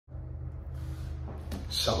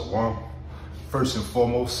Shalom. First and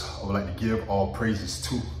foremost, I would like to give all praises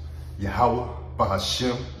to Yahweh,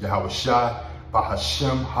 Bahashem, Yahweh Shai,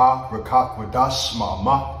 Bahashem, Ha, Rakak, Wadash,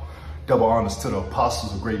 Ma'amah. Double honors to the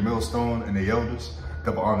apostles of Great Millstone and the elders.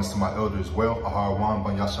 Double honors to my elder as well, Aharawan,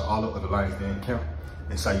 Banyasha Allah of the Lions Den Camp.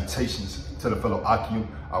 And salutations to the fellow Akim,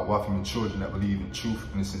 our wife and children that believe in truth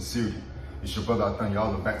and in sincerity. It's your brother, I thank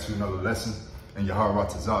y'all. Back to another lesson, and Yahweh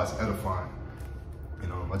Ratazah is edifying.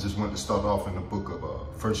 I just wanted to start off in the book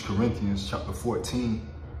of 1 Corinthians chapter 14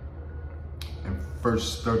 and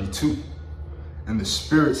verse 32. And the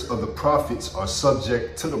spirits of the prophets are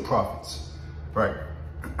subject to the prophets. Right.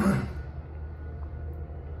 And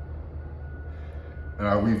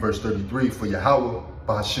I read verse 33. For Yahweh,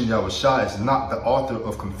 Bahashem Yahweh Shai, is not the author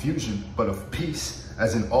of confusion, but of peace,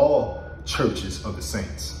 as in all churches of the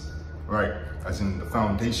saints. Right. As in the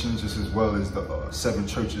foundations, just as well as the 7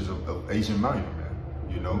 churches of Asia Minor.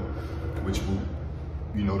 Which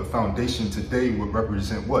will, the foundation today would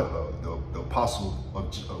represent what? The apostle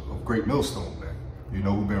of Great Millstone, man.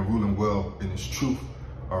 Who've been ruling well in his truth,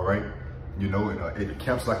 all right? In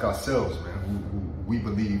camps like ourselves, man, who we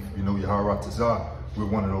believe, Yahweh Ratazah, we're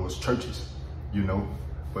one of those churches,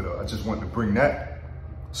 But I just wanted to bring that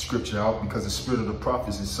scripture out because the spirit of the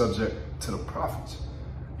prophets is subject to the prophets.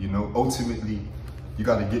 Ultimately, you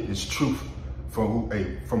got to get this truth from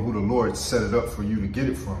who the Lord set it up for you to get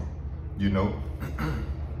it from,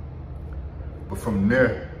 But from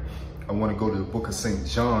there, I want to go to the book of St.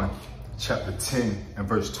 John, chapter 10 and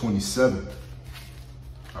verse 27.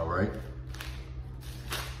 All right.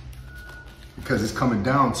 Because it's coming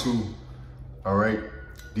down to, all right,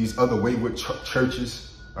 these other wayward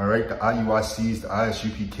churches, all right, the IUICs, the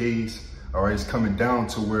ISUPKs, all right, it's coming down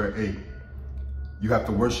to where, you have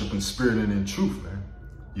to worship in spirit and in truth, man.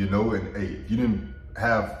 And if you didn't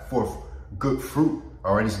have forth good fruit,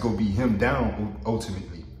 all right, it's going to be him down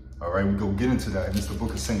ultimately. All right, we go get into that. And it's the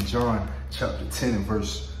book of St. John, chapter 10 and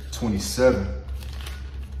verse 27.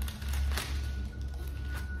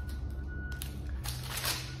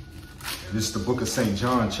 And this is the book of St.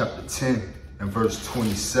 John, chapter 10 and verse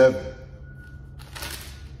 27.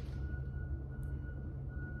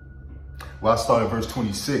 Well, I start at verse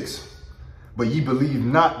 26. But ye believe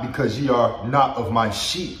not, because ye are not of my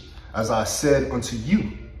sheep, as I said unto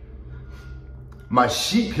you. My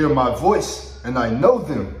sheep hear my voice, and I know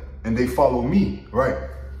them, and they follow me, right?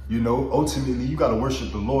 Ultimately, you got to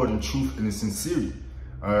worship the Lord in truth and in sincerity,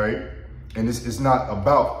 all right? And it's not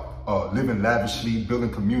about living lavishly,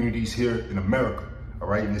 building communities here in America, all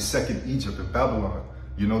right? In the second Egypt in Babylon,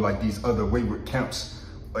 like these other wayward camps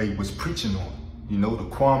was preaching on. The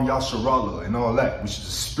Kwam Yasharallah and all that, which is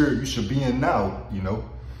the spirit you should be in now,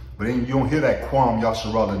 But then you don't hear that Kwam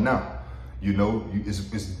Yasharallah now,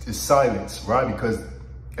 it's silence, right? Because,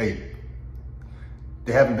 they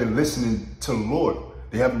haven't been listening to the Lord.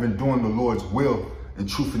 They haven't been doing the Lord's will in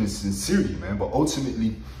truth and in sincerity, man. But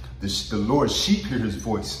ultimately, the Lord's sheep hear his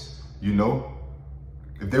voice,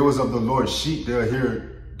 If there was of the Lord's sheep, they'll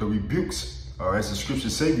hear the rebukes, all right? As the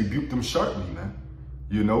scriptures say, rebuke them sharply, man.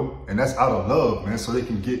 And that's out of love, man, so they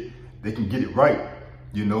can get it right,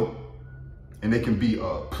 and they can be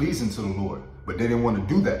pleasing to the Lord, but they didn't want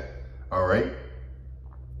to do that, all right?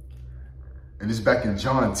 And it's back in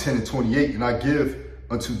John 10 and 28, and I give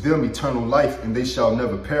unto them eternal life, and they shall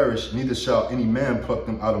never perish, neither shall any man pluck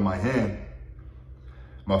them out of my hand.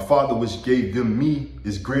 My Father which gave them me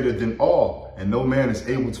is greater than all, and no man is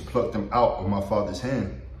able to pluck them out of my Father's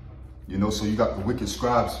hand. So you got the wicked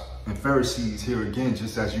scribes and Pharisees here again,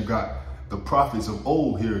 just as you got the prophets of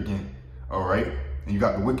old here again, all right? And you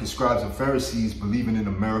got the wicked scribes and Pharisees believing in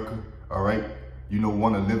America, all right?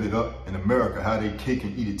 Want to live it up in America, how they cake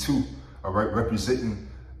and eat it too, all right? Representing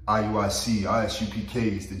IUIC,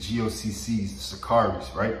 ISUPKs, the GOCCs, the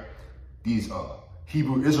Sakaris, right? These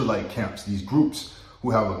Hebrew Israelite camps, these groups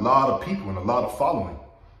who have a lot of people and a lot of following,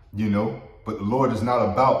 But the Lord is not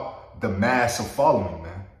about the mass of following, man.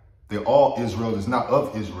 They're all Israel is not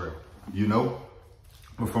of Israel,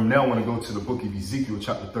 But from now, I want to go to the book of Ezekiel,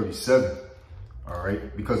 chapter 37, all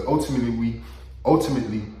right? Because ultimately,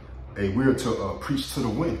 we're to preach to the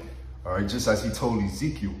wind, all right? Just as he told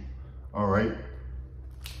Ezekiel, all right?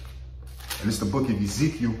 And it's the book of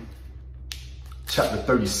Ezekiel, chapter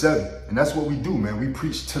 37. And that's what we do, man. We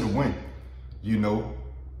preach to the wind,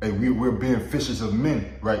 we're being fishers of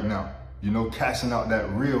men right now, casting out that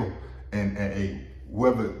reel and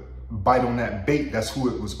whoever bite on that bait, that's who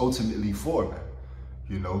it was ultimately for, man.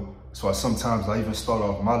 So I even start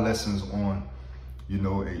off my lessons on,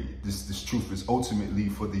 this truth is ultimately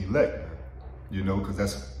for the elect, man. Because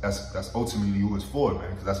that's ultimately who it's for,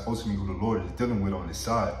 man. Because that's ultimately who the Lord is dealing with on his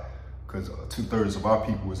side. because 2/3 of our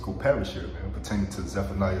people is going to perish here, man, pertaining to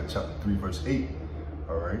Zephaniah chapter 3, verse 8.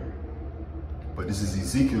 All right. But this is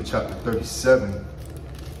Ezekiel chapter 37.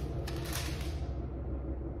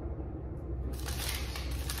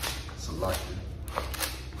 It's a lot here.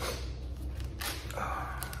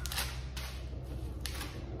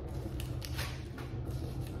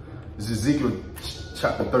 This is Ezekiel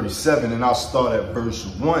chapter 37, and I'll start at verse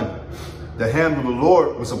 1. The hand of the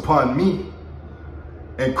Lord was upon me,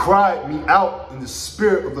 and cried me out in the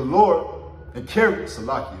spirit of the Lord, and carried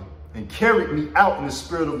me out in the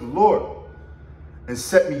spirit of the Lord, and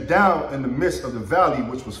set me down in the midst of the valley,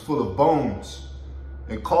 which was full of bones,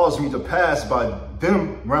 and caused me to pass by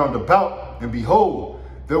them round about. And behold,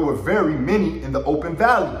 there were very many in the open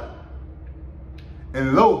valley,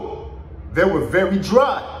 and lo, they were very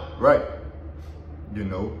dry. Right, you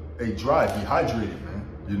know, dry, dehydrated, man.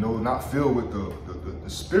 You know, not filled with the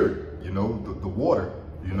spirit. You know, the water.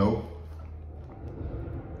 You know.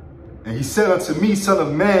 And he said unto me, Son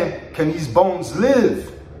of man, can these bones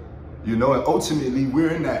live? You know, and ultimately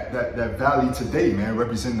we're in that valley today, man,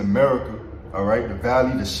 representing America. All right, the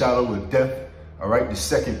valley, the shadow of death. All right, the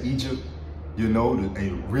second Egypt. You know, a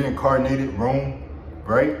reincarnated Rome.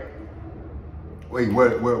 Right. Wait,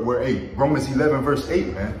 Romans 11, verse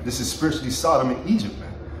 8, man. This is spiritually Sodom and Egypt,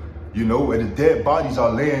 man. You know, where the dead bodies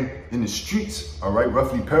are laying in the streets, all right,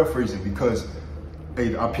 roughly paraphrasing, because,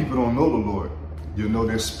 our people don't know the Lord. You know,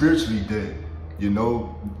 they're spiritually dead. You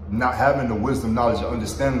know, not having the wisdom, knowledge, or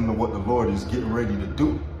understanding of what the Lord is getting ready to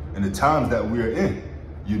do in the times that we're in,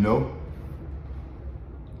 you know.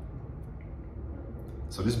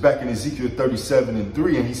 So this back in Ezekiel 37 and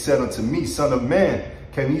 3, and he said unto me, Son of man,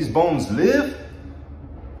 can these bones live?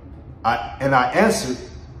 And I answered,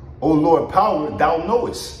 O Lord power, thou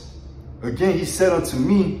knowest. Again, he said unto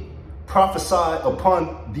me, prophesy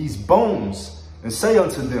upon these bones, and say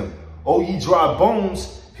unto them, O ye dry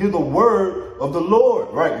bones, hear the word of the Lord.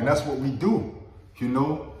 Right, and that's what we do. You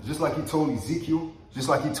know, just like he told Ezekiel, just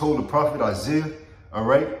like he told the prophet Isaiah. All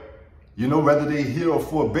right, you know, whether they hear or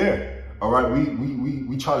forbear. All right,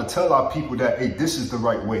 we try to tell our people that, hey, this is the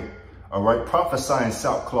right way. All right, prophesy in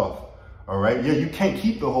sackcloth. All right. Yeah, you can't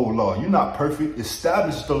keep the whole law. You're not perfect.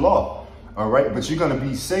 Establish the law. All right. But you're going to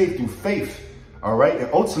be saved through faith. All right. And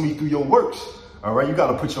ultimately through your works. All right. You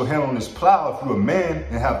got to put your hand on this plow. If you're a man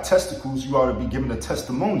and have testicles, you ought to be given a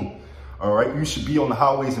testimony. All right. You should be on the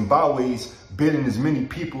highways and byways, bidding as many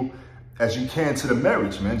people as you can to the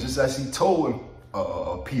marriage, man. Just as he told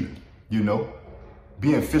Peter, you know,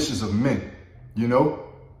 being fishers of men, you know,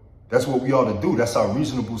 that's what we ought to do. That's our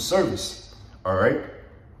reasonable service. All right.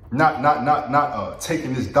 Not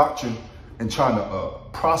taking this doctrine and trying to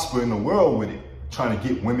prosper in the world with it, trying to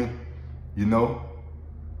get women, you know.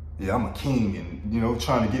 Yeah, I'm a king, and, you know,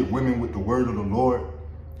 trying to get women with the word of the Lord,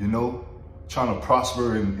 you know, trying to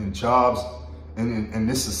prosper in jobs and in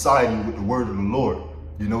this society with the word of the Lord,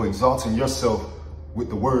 you know, exalting yourself with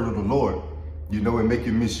the word of the Lord, you know, and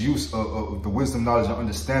making misuse of the wisdom, knowledge, and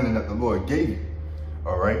understanding that the Lord gave you.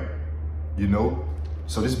 All right, you know.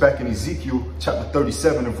 So this back in Ezekiel chapter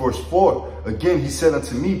 37 and verse 4. Again, he said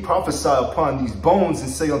unto me, prophesy upon these bones and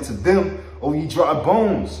say unto them, O ye dry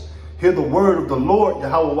bones, hear the word of the Lord,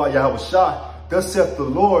 Yahweh Yahweh Shai. Thus saith the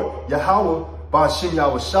Lord, Yahweh Ba'ashem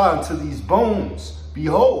Yahweh Shai, unto these bones.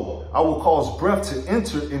 Behold, I will cause breath to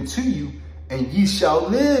enter into you, and ye shall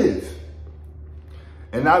live.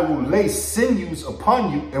 And I will lay sinews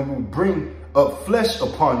upon you, and will bring up flesh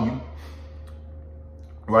upon you.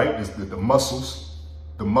 Right? It's the muscles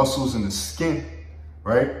and the skin,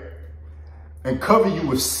 right? And cover you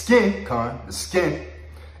with skin, the skin,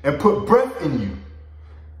 and put breath in you.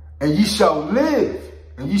 And ye shall live,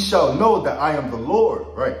 and ye shall know that I am the Lord,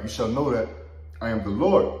 right? You shall know that I am the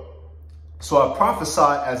Lord. So I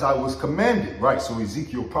prophesied as I was commanded, right? So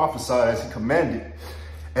Ezekiel prophesied as he commanded.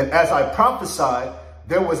 And as I prophesied,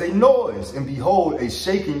 there was a noise, and behold, a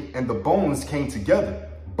shaking, and the bones came together,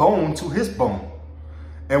 bone to his bone.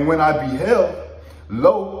 And when I beheld,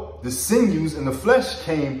 lo, the sinews and the flesh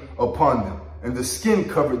came upon them, and the skin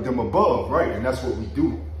covered them above, right? And that's what we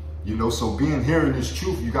do, you know. So being hearing this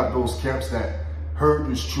truth, you got those camps that heard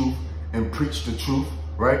this truth and preached the truth,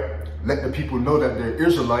 right? Let the people know that they're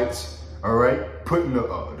Israelites, all right? Putting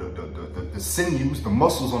the sinews, the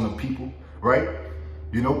muscles on the people, right?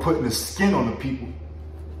 You know, putting the skin on the people.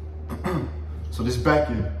 So this back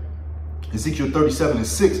in Ezekiel 37 and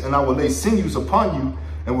 6, and I will lay sinews upon you,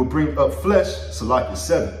 and will bring up flesh, Salakia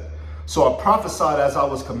 7. So I prophesied as I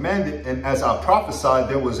was commanded, and as I prophesied,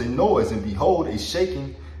 there was a noise, and behold, a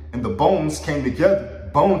shaking, and the bones came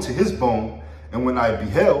together, bone to his bone. And when I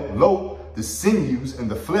beheld, lo, the sinews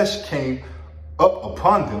and the flesh came up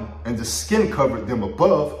upon them, and the skin covered them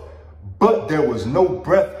above, but there was no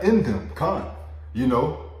breath in them. You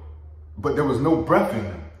know, but there was no breath in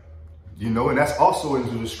them. You know, and that's also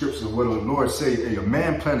into the scriptures where the Lord say, hey, a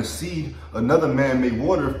man plant a seed, another man may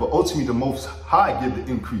water it, but ultimately the Most High give the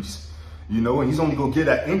increase. You know, and he's only going to get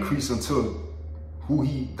that increase until who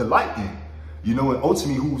he delight in. You know, and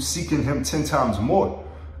ultimately who's seeking him 10 times more.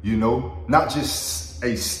 You know, not just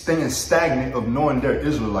a staying stagnant of knowing they're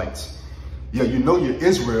Israelites. Yeah, you know you're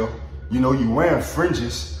Israel. You know, you're wearing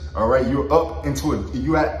fringes. All right, you're up into it.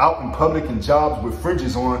 You out in public in jobs with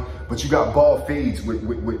fringes on, but you got ball fades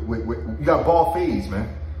you got ball fades,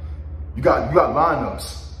 man. You got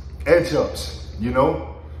lineups, edge ups, you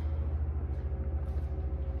know.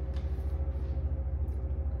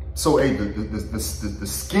 So hey, the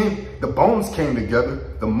skin, the bones came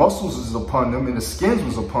together, the muscles was upon them, and the skins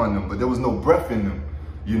was upon them, but there was no breath in them,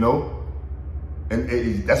 you know. And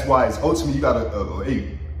that's why it's ultimately you got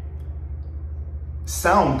a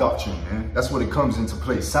sound doctrine, man. That's what it comes into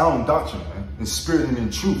play. Sound doctrine, man. In spirit and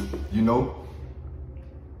in truth, you know.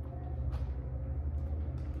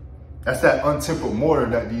 That's that untempered mortar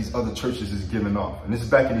that these other churches is giving off. And this is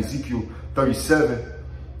back in Ezekiel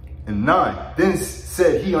 37:9. Then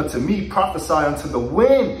said he unto me, prophesy unto the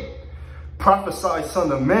wind. Prophesy,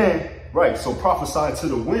 son of man. Right, so prophesy to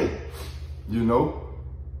the wind, you know.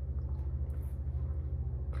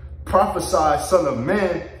 Prophesy, son of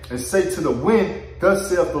man, and say to the wind, thus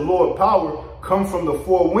saith the Lord power, come from the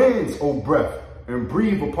four winds, O breath, and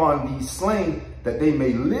breathe upon these slain, that they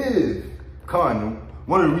may live.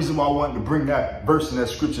 One of the reasons why I wanted to bring that verse and that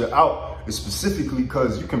scripture out is specifically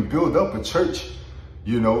because you can build up a church,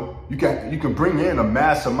 you know. You can bring in a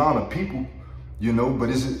mass amount of people, you know, but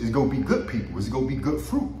is it going to be good people? Is it going to be good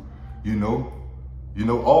fruit? You know,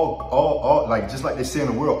 all like, just like they say in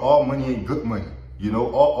the world, all money ain't good money. You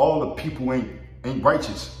know, all the people ain't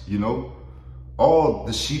righteous, you know. All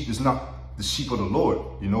the sheep is not the sheep of the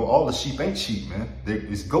Lord. You know, all the sheep ain't sheep, man.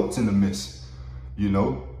 There's goats in the midst, you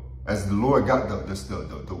know, as the Lord got the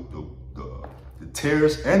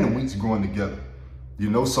tares and the wheats growing together,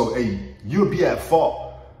 you know. So, hey, you'll be at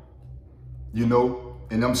fault, you know,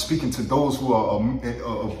 and I'm speaking to those who are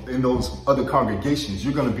in those other congregations.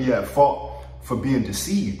 You're going to be at fault for being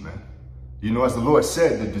deceived, man. You know, as the Lord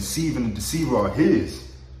said, the deceiver and the deceiver are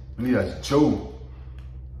his. I believe that's Job.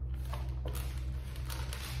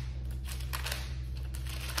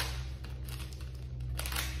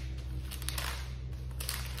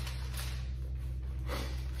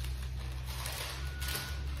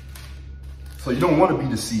 So you don't want to be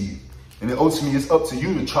deceived. And then ultimately it's up to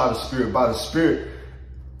you to try the spirit by the spirit.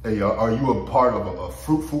 Hey, are you a part of a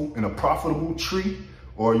fruitful and a profitable tree?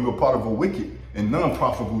 Or are you a part of a wicked and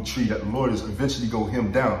non-profitable tree that the Lord is eventually go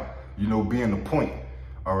hem down, you know, being the point.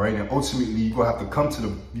 All right. And ultimately you're going to have to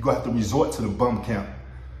you're going to have to resort to the bum camp.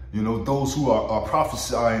 You know, those who are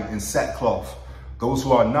prophesying in sackcloth, those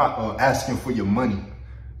who are not asking for your money,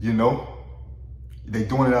 you know. They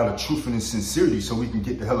doing it out of truth and sincerity so we can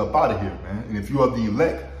get the hell up out of here, man. And if you are the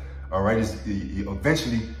elect, all right,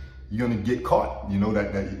 eventually you're gonna get caught. You know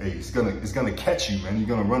that hey, it's gonna catch you, man. You're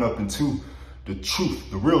gonna run up into the truth,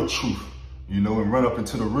 the real truth, you know, and run up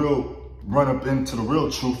into the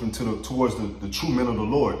real truth and towards the true men of the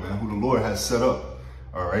Lord, man, who the Lord has set up.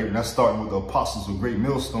 All right, and that's starting with the apostles of Great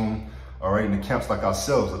Millstone, all right, in the camps like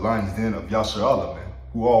ourselves, the Lions Den of Yasha Allah, man,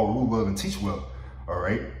 who all rule well and teach well. All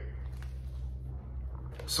right.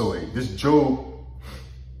 So hey, this Job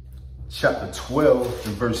chapter 12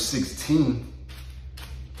 and verse 16,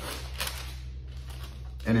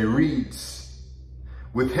 and it reads,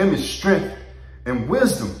 with him is strength and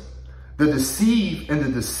wisdom. The deceived and the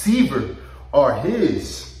deceiver are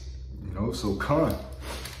his. You know, so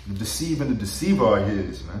the deceived and the deceiver are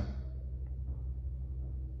his, man.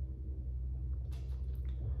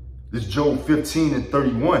 This Job 15 and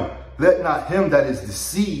 31. Let not him that is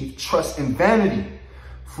deceived trust in vanity,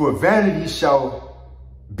 for vanity shall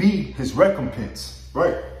be his recompense.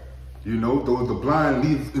 Right. You know, though the blind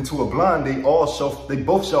lead into a blind, they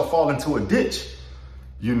both shall fall into a ditch.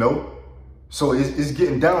 You know, so it's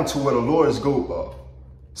getting down to where the Lord is go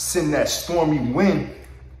send that stormy wind.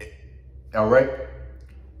 All right,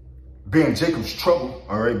 being Jacob's trouble.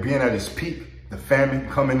 All right, being at his peak, the famine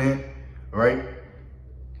coming in. All right,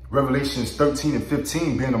 Revelations 13 and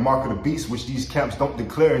 15 being the mark of the beast, which these camps don't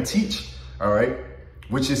declare and teach. All right,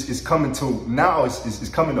 which is coming to now. It's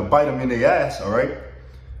coming to bite them in their ass. All right,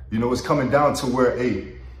 you know, it's coming down to where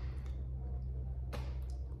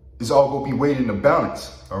it's all gonna be weighed in the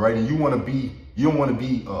balance. All right, and you don't want to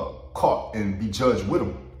be caught and be judged with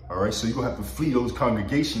them. All right, so you're gonna have to flee those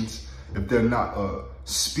congregations if they're not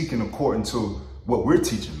speaking according to what we're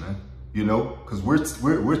teaching, man. You know, because we're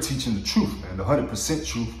teaching the truth, man, the 100%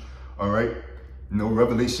 truth. All right. You know,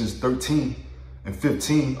 Revelations 13 and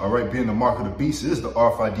 15, all right, being the mark of the beast is the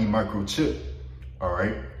RFID microchip. All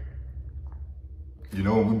right. You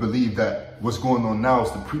know, and we believe that what's going on now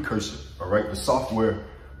is the precursor, all right, the software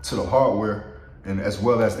to the hardware, and as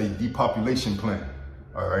well as the depopulation plan,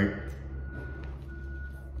 all right,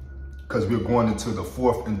 because we're going into the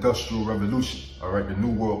 4th industrial revolution, all right, the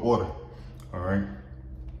new world order, all right.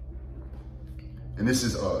 And this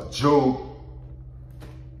is Job.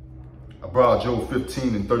 I brought out Job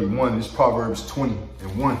 15 and 31. This is Proverbs 20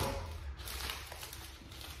 and 1.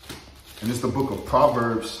 And it's the book of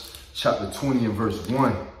Proverbs, chapter 20 and verse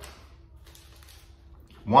 1.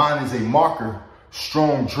 Wine is a marker,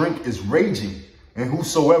 strong drink is raging, and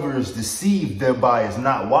whosoever is deceived thereby is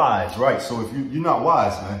not wise, right? So if you're not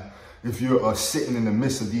wise, man, if you're sitting in the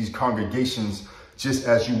midst of these congregations, just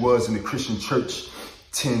as you was in the Christian church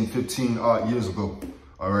 10, 15 odd years ago,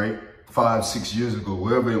 all right, 5, 6 years ago,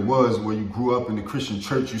 wherever it was where you grew up in the Christian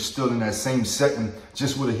church, you're still in that same setting,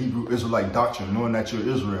 just with a Hebrew Israelite doctrine, knowing that you're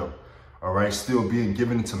Israel. All right, still being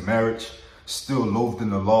given into marriage, still loathed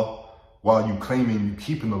in the law, while you claiming you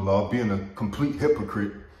keeping the law, being a complete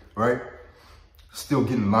hypocrite, right? Still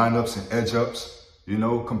getting lineups and edge ups, you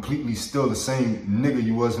know, completely still the same nigga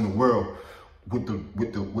you was in the world with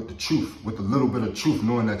the truth, with a little bit of truth,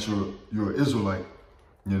 knowing that you're an Israelite,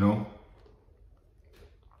 you know.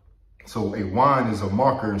 So a wine is a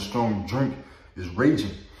marker and strong drink is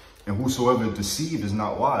raging, and whosoever is deceived is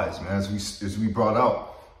not wise, man. As we brought out.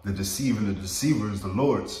 The deceiver and the deceiver is the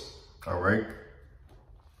Lord's, all right?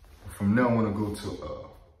 From now, I want to go to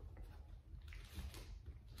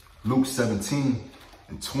Luke 17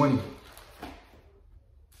 and 20.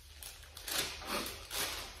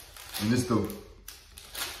 And this is the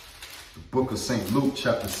book of St. Luke,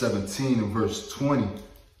 chapter 17 and verse 20.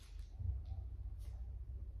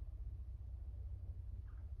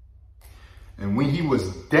 And when he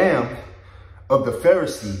was damned of the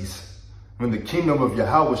Pharisees, when the kingdom of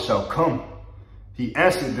Yahweh shall come, he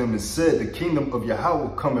answered them and said, the kingdom of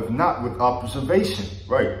Yahweh cometh not with observation,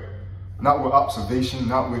 right? Not with observation,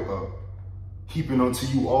 not with heaping unto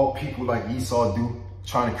you all people like Esau do,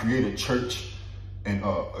 trying to create a church and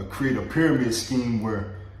create a pyramid scheme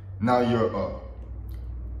where now you're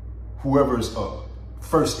whoever's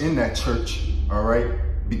first in that church, all right,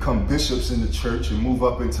 become bishops in the church and move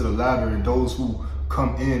up into the ladder, and those who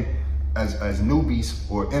come in as newbies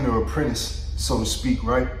or inner apprentice, so to speak,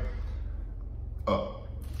 right?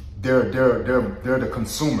 They're the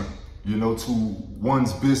consumer, you know, to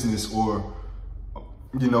one's business, or,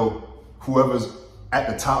 you know, whoever's at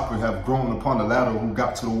the top and have grown upon the ladder, who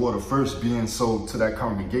got to the water first, being sold to that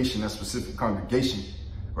congregation, that specific congregation,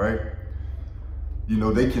 right? You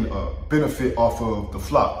know, they can benefit off of the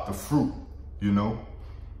flock, the fruit, you know,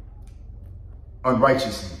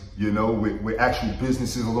 unrighteously. You know, with actual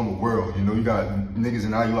businesses all over the world. You know, you got niggas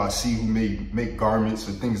in IUIC who make garments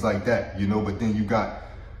or things like that, you know, but then you got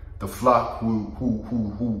the flock who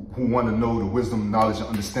want to know the wisdom, knowledge, and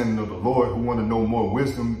understanding of the Lord, who want to know more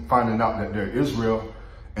wisdom, finding out that they're Israel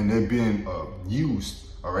and they're being used,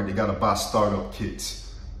 all right? They got to buy startup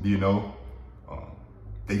kits, you know.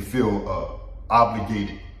 They feel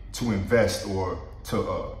obligated to invest or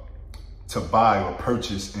to buy or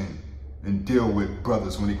purchase and deal with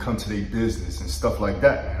brothers when it comes to their business and stuff like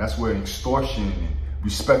that, man. That's where extortion and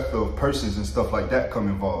respect of persons and stuff like that come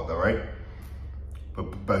involved, all right?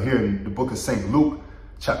 But here in the book of St. Luke,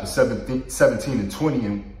 chapter 17 and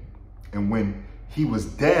 20, and when he was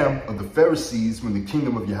damned of the Pharisees, when the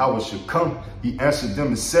kingdom of Yahweh should come, he answered them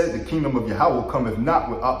and said, the kingdom of Yahweh cometh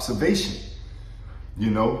not with observation.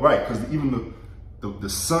 You know, right? Because even the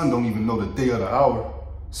son don't even know the day or the hour.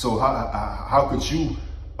 So how could you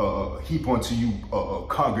heap onto you a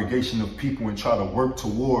congregation of people and try to work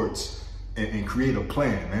towards and create a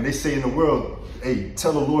plan, man? They say in the world, hey,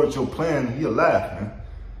 tell the Lord your plan, he'll laugh, man.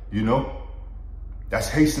 You know, that's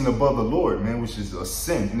hastening above the Lord, man, which is a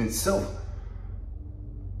sin in itself.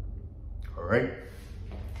 All right.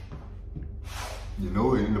 You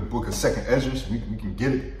know, in the book of 2nd Ezra, we can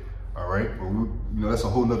get it. All right. But you know, that's a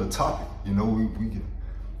whole nother topic. You know, we can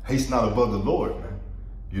hasten not above the Lord, man.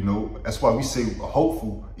 You know, that's why we say a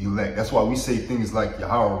hopeful elect. That's why we say things like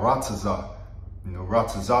Yahweh Ratazah. You know,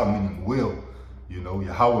 Ratazah meaning will. You know,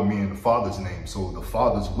 Yahweh meaning the Father's name. So the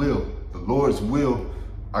Father's will, the Lord's will,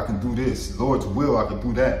 I can do this. The Lord's will, I can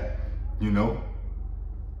do that. You know.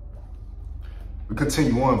 We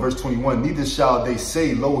continue on, verse 21. Neither shall they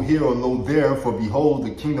say, lo here or lo there, for behold,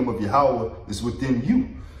 the kingdom of Yahweh is within you.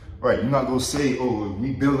 Right, you're not going to say, oh,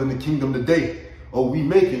 we building the kingdom today. oh, we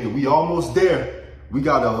making it, we almost there. We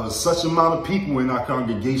got such amount of people in our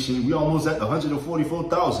congregation. We almost at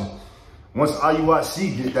 144,000. Once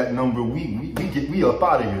IUIC get that number, we up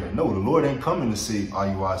out of here. No, the Lord ain't coming to save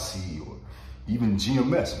IUIC or even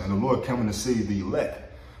GMS, man. The Lord coming to save the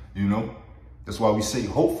elect, you know. That's why we say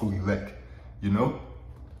hopefully elect, you know.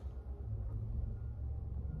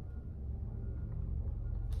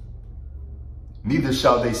 Neither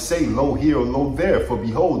shall they say, lo here or lo there, for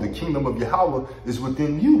behold, the kingdom of Yahweh is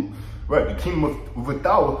within you. Right, the kingdom of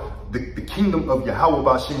the kingdom of Yahweh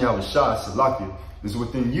Ba'ashem Yahushua Salakia is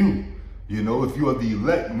within you. You know, if you are the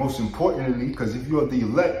elect, most importantly, because if you are the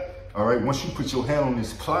elect, all right, once you put your hand on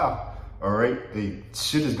this plow, all right, hey,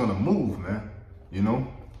 shit is gonna move, man. You know,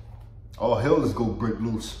 all hell is gonna break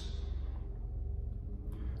loose.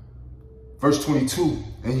 Verse 22,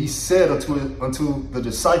 and he said unto the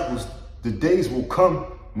disciples, the days will come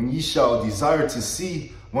when ye shall desire to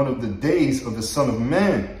see one of the days of the Son of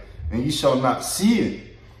Man, and ye shall not see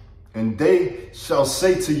it. And they shall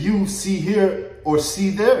say to you, see here or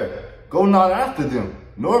see there. Go not after them,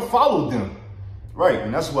 nor follow them. Right,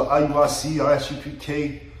 and that's what IUIC,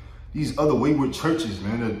 ISUPK, these other wayward churches,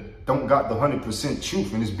 man, that don't got the 100%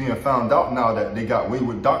 truth, and it's being found out now that they got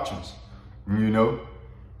wayward doctrines, you know.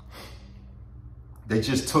 They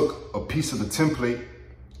just took a piece of the template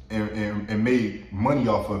and made money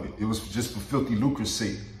off of it. It was just for filthy lucre's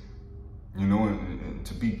sake, you know, and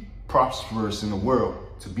to be prosperous in the world,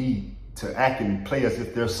 to act and play as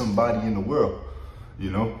if there's somebody in the world,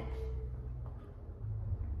 you know.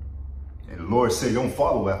 And the Lord said, don't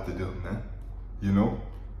follow after them, man. You know,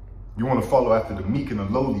 you want to follow after the meek and the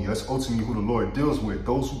lowly. That's ultimately who the Lord deals with.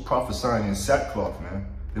 Those who prophesy in sackcloth, man.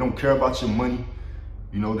 They don't care about your money.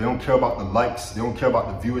 You know, they don't care about the likes. They don't care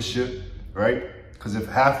about the viewership, right? Because if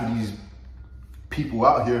half of these people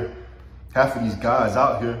out here, half of these guys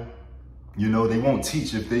out here, you know, they won't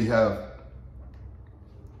teach if they have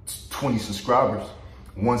 20 subscribers,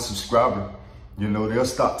 1 subscriber, you know, they'll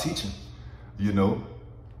stop teaching, you know.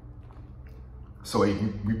 So hey,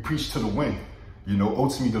 we preach to the wind, you know.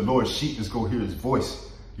 Ultimately, the Lord's sheep just go hear his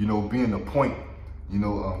voice, you know, being the point, you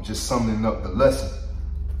know, just summing up the lesson.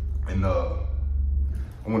 And I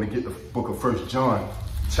want to get the book of 1 John,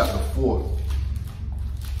 chapter 4.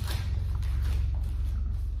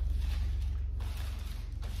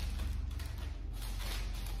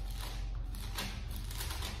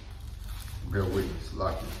 Bear with me, it's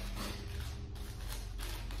locked in.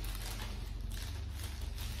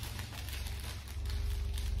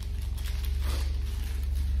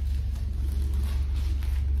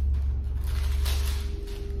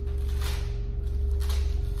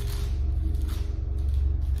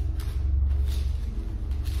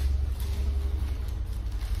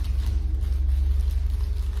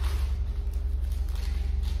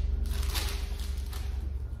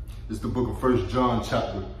 It's the book of 1 John,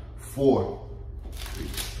 chapter 4.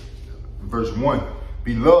 Verse 1,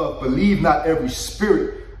 beloved, believe not every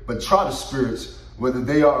spirit, but try the spirits, whether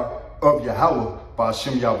they are of Yahweh,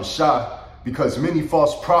 Ba'ashem Yahushua, because many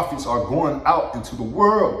false prophets are going out into the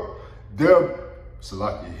world.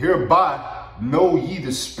 Hereby know ye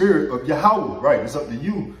the spirit of Yahweh. Right, it's up to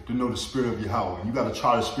you to know the spirit of Yahweh. And you got to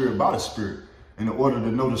try the spirit by the spirit. And in order to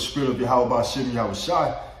know the spirit of Yahweh, Ba'ashem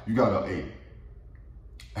Yahushua, you got to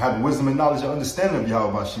have the wisdom and knowledge and understanding of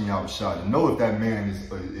Yahweh, Ba'ashem Yahushua, to know if that man is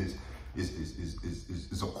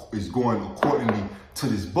going accordingly to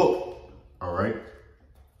this book, all right?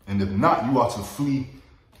 And if not, you ought to flee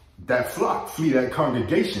that flock, flee that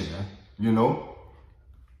congregation, man, you know?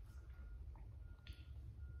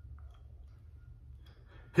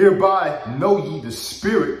 Hereby know ye the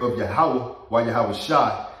spirit of Yahweh,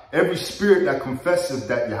 Yahushua. Every spirit that confesses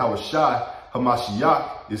that Yahushua,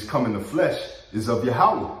 Hamashiach, is come in the flesh is of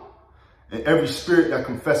Yahweh. And every spirit that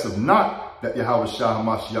confesseth not that Yahushua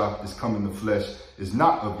HaMashiach is come in the flesh is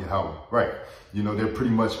not of Yahweh. Right. You know, they're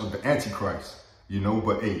pretty much of the Antichrist, you know,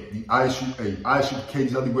 but hey, the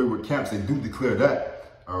ISUPK, other wayward camps, they do declare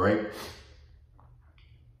that. All right.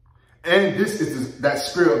 And this is that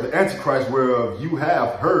spirit of the Antichrist whereof you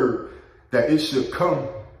have heard that it should come,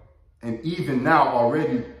 and even now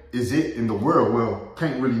already is it in the world. Well,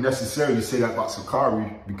 can't really necessarily say that about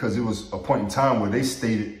Sakari, because it was a point in time where they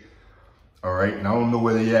stated, all right, and I don't know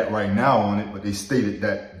where they at right now on it, but they stated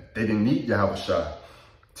that they didn't need Yahushua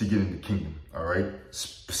to get in the kingdom, all right?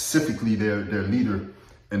 Specifically their leader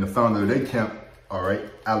and the founder of their camp, all right,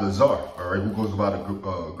 Al-Azhar, all right, who goes by the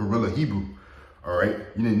Guerrilla Hebrew, all right?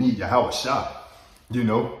 You didn't need Yahushua, you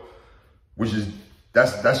know, which is,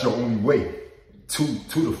 that's your only way to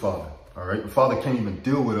the Father, all right? The Father can't even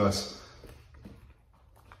deal with us,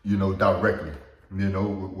 you know, directly, you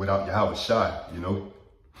know, without Yahweh Shai, you know.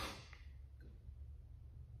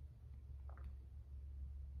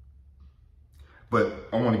 But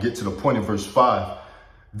I want to get to the point in verse 5.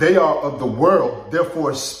 They are of the world,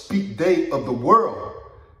 therefore speak they of the world,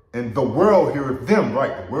 and the world heareth them,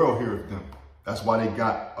 right? The world heareth them. That's why they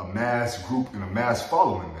got a mass group and a mass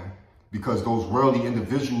following, man. Because those worldly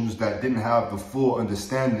individuals that didn't have the full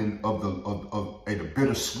understanding of the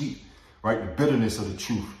bittersweet, right? The bitterness of the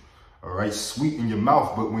truth, all right? Sweet in your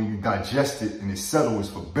mouth, but when you digest it and it settles, it's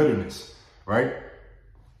for bitterness, right?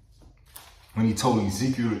 When he told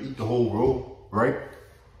Ezekiel to eat the whole world, right?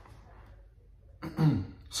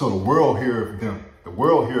 So the world heareth them. The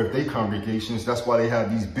world heareth their congregations. That's why they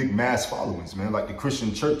have these big mass followings, man, like the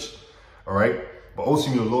Christian church, all right? But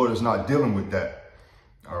ultimately, the Lord is not dealing with that.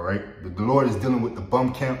 All right. The Lord is dealing with the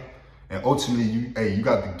bum camp. And ultimately, you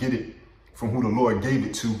got to get it from who the Lord gave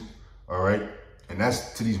it to. All right. And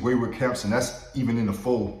that's to these wayward camps. And that's even in the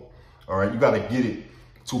fold. All right. You got to get it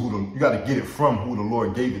to you got to get it from who the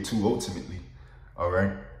Lord gave it to ultimately. All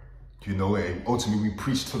right. You know, ultimately we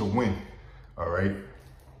preach to the wind. All right.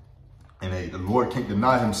 And the Lord can't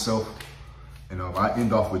deny himself. And I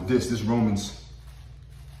end off with this. This Romans,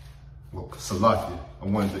 well, Salakia. I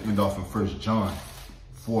wanted to end off in 1 John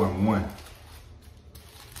 4:1.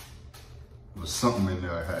 There was something in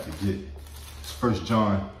there I had to get. It's 1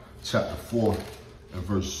 John chapter 4 and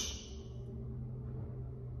verse.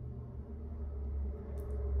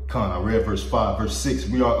 I read verse 5, verse 6.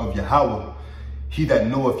 We are of Yahweh. He that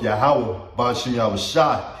knoweth Yahweh, Ba'ashem Yahweh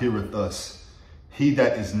Shai, heareth us. He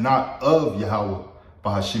that is not of Yahweh,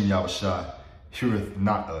 Ba'ashem Yahweh Shai, heareth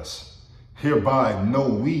not us. Hereby know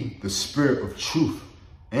we the spirit of truth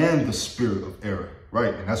and the spirit of error.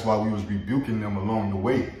 Right, and that's why we was rebuking them along the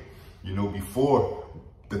way, you know, before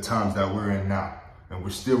the times that we're in now. And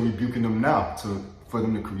we're still rebuking them now for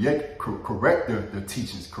them to correct their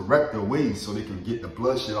teachings, correct their ways so they can get the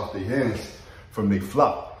bloodshed off their hands from their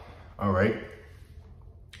flock. All right.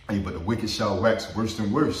 Hey, but the wicked shall wax worse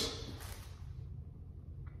and worse.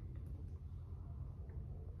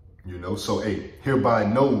 You know, so hey, hereby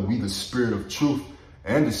know we the spirit of truth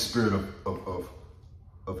and the spirit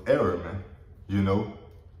of error, man. You know,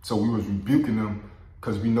 so we was rebuking them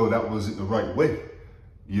because we know that wasn't the right way.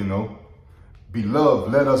 You know, beloved,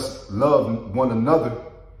 let us love one another,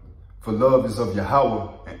 for love is of Yahweh,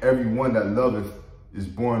 and everyone that loveth is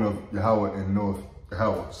born of Yahweh and knoweth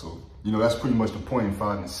Yahweh. So, you know, that's pretty much the point in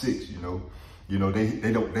 5 and 6. You know,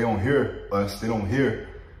 they don't hear us. They don't hear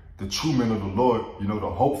the true men of the Lord. You know, the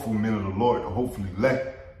hopeful men of the Lord, the hopeful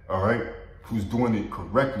elect. All right, who's doing it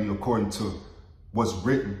correctly according to what's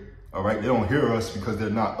written. All right, they don't hear us because they're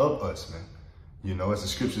not of us, man. You know, as the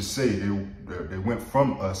scriptures say, they went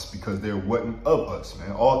from us because they wasn't of us,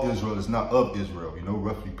 man. All Israel is not of Israel, you know,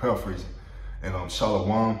 roughly paraphrasing. And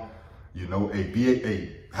Shalom, you know,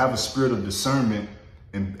 have a spirit of discernment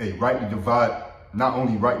and rightly divide, not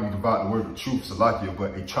only rightly divide the word of truth, Salakia,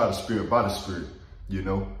 but try the spirit by the spirit, you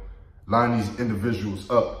know. Line these individuals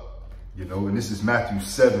up, you know, and this is Matthew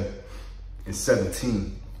 7 and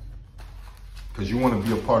 17. Because you want to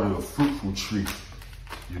be a part of the fruitful tree,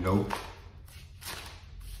 you know.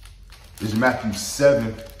 This is Matthew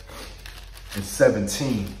 7 and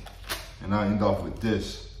 17. And I end off with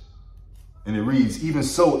this. And it reads, even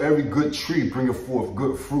so, every good tree bringeth forth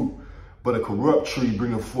good fruit, but a corrupt tree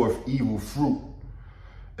bringeth forth evil fruit.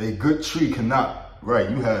 A good tree cannot, right,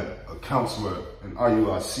 you had a counselor in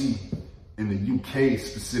IUIC in the UK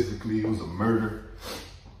specifically, it was a murder,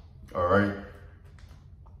 all right.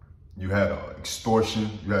 You had extortion.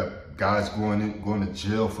 You had guys going to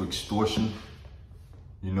jail for extortion.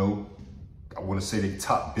 You know, I want to say they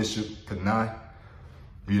top Bishop Kanai,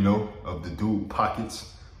 you know, of the dude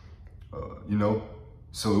Pockets, you know.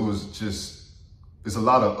 So it was just, there's a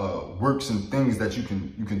lot of works and things that you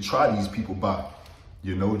can try these people by.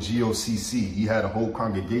 You know, GOCC, he had a whole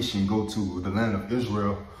congregation go to the land of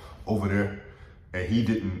Israel over there, and he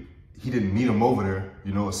didn't meet them over there,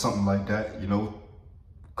 you know, or something like that, you know.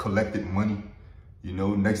 Collected money, you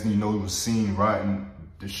know. Next thing you know, he was seen riding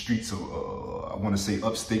the streets of I want to say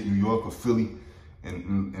upstate New York or Philly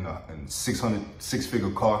in a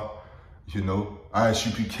six-figure car. You know,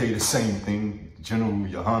 ISUPK, the same thing. General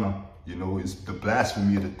Yohana, you know, is the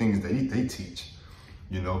blasphemy of the things that they teach.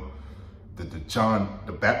 You know, the John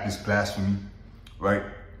the Baptist blasphemy, right?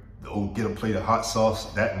 The old get a plate of hot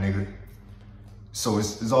sauce, that nigga. So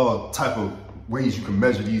it's all type of ways you can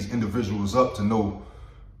measure these individuals up to know.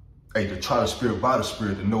 Hey, to try the spirit by the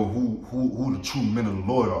spirit, to know who the true men of the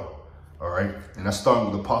Lord are, all right? And that's starting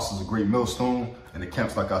with the apostles of Great Millstone and the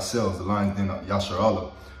camps like ourselves, the Lions Den Yasher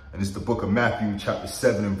Allah. And it's the book of Matthew, chapter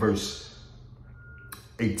 7 and verse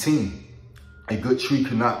 18, a good tree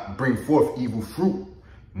cannot bring forth evil fruit.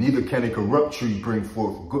 Neither can a corrupt tree bring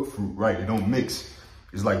forth good fruit, right? They don't mix.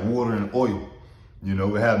 It's like water and oil. You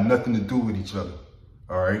know, it have nothing to do with each other.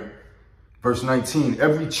 All right. Verse 19,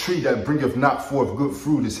 every tree that bringeth not forth good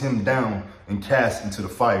fruit is hemmed down and cast into the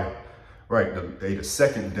fire. Right. The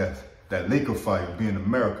second death, that lake of fire being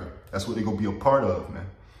America. That's what they're going to be a part of, man.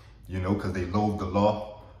 You know, because they loathe the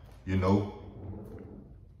law. You know,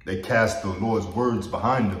 they cast the Lord's words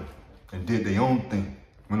behind them and did their own thing.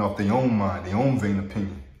 Went off their own mind, their own vain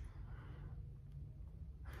opinion.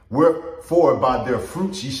 Wherefore by their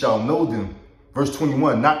fruits ye shall know them. Verse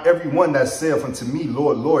 21, not every one that saith unto me,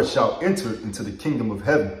 Lord, Lord, shall enter into the kingdom of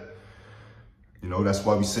heaven. You know, that's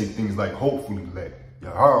why we say things like, hopefully, let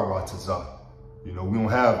Yaharawatazah. You know, we don't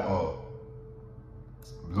have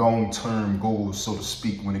long-term goals, so to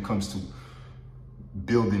speak, when it comes to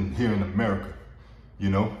building here in America, you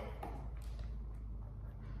know.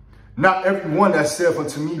 Not every one that saith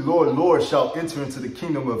unto me, Lord, Lord, shall enter into the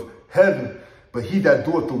kingdom of heaven, but he that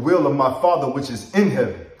doeth the will of my Father which is in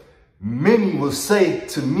heaven. Many will say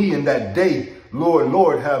to me in that day, Lord,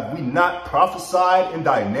 Lord, have we not prophesied in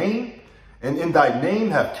thy name? And in thy name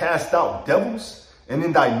have cast out devils? And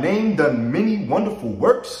in thy name done many wonderful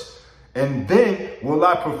works? And then will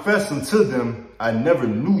I profess unto them, I never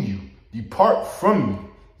knew you. Depart from me,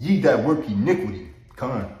 ye that work iniquity.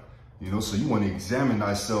 Con. You know, so you want to examine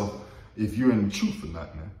thyself if you're in the truth or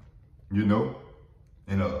not, man. You know?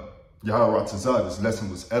 And Yaharatazah, this lesson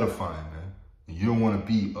was edifying, man. And you don't want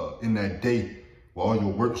to be in that day where all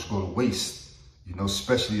your works go to waste. You know,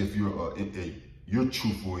 especially if you're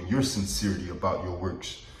truthful and you're sincerity about your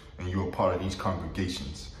works and you're a part of these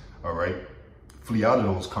congregations. All right? Flee out of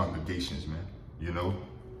those congregations, man. You know?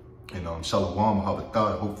 And Shalom,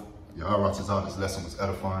 Mahabatha. I hope Yaharatazah, this lesson was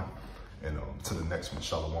edifying. And to the next one,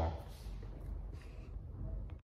 Shalom.